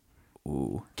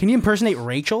 Ooh. Can you impersonate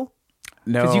Rachel?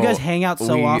 No. 'Cause you guys hang out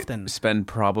so we often. Spend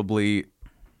probably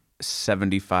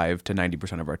 75 to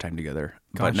 90% of our time together.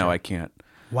 But no, Gotcha. I can't.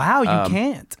 Wow, you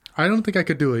can't. I don't think I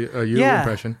could do a you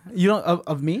impression. You don't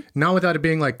of me? Not without it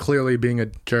being like clearly being a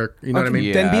jerk. You know what I mean?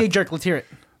 Yeah. Then be a jerk. Let's hear it.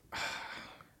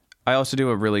 I also do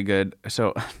a really good.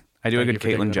 So I do a Thank you good for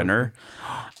taking Caitlyn that Jenner.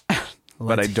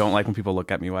 But I don't like when people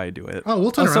look at me while I do it. Oh, we'll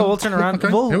turn around. So we'll turn around.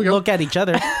 Okay, We'll here we go. look at each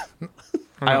other.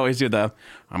 I always do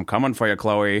I'm coming for you,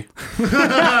 Chloe.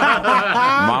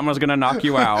 Mama's gonna knock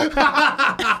you out.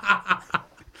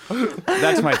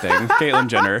 That's my thing. Caitlyn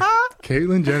Jenner.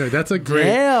 Caitlyn Jenner. That's a great.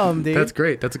 Damn, dude. That's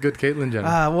great. That's a good Caitlyn Jenner.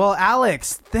 Well,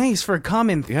 Alex, thanks for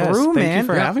coming Yes, through, thank you man.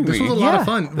 for having this me. was a lot Yeah. of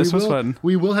fun. This was fun.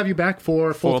 We will have you back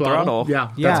for Full Throttle. Yeah,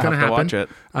 Yeah. that's gonna Have to happen.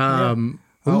 watch it.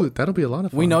 Ooh, that'll be a lot of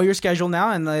fun. We know your schedule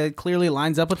now, and it clearly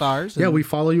lines up with ours. Yeah, And we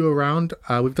follow you around.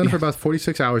 We've done it for about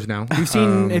 46 hours now. You've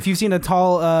seen if you've seen a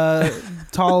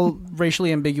tall,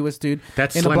 racially ambiguous dude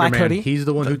That's in a Slender black Man. hoodie. He's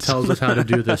the one who tells us how to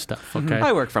do this stuff. Okay,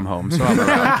 I work from home, so I'm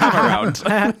around.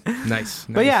 nice.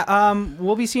 But yeah,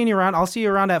 we'll be seeing you around. I'll see you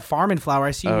around at Farm and Flower.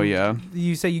 I see. Oh, yeah.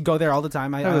 You say you go there all the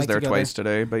time. I was there twice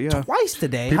today, but yeah. Twice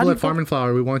today. How people do you at Farm and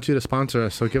Flower, we want you to sponsor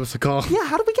us. So give us a call. Yeah,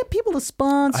 how do we get people to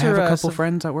sponsor I have a us? couple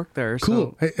friends that work there. Cool.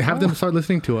 So. Hey, have them start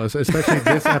listening to us, especially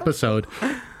this episode.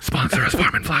 Sponsor us,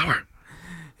 Farm and Flower.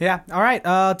 Yeah. All right.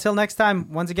 Till next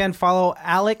time. Once again, follow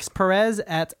Alex Perez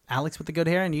at Alex with the Good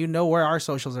Hair, and you know where our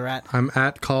socials are at. I'm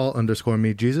at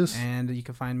call_me Jesus. And you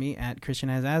can find me at Christian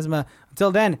Has Asthma.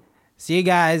 Until then, see you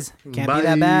guys. Can't Bye. be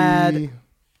that bad.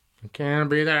 Can't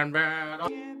be that bad.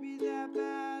 Can't be that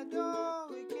bad, oh,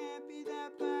 it can't be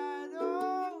that bad,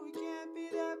 oh, it can't be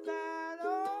that bad,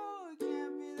 oh, it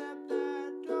can't be that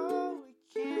bad, oh,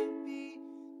 it can't be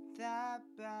that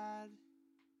bad.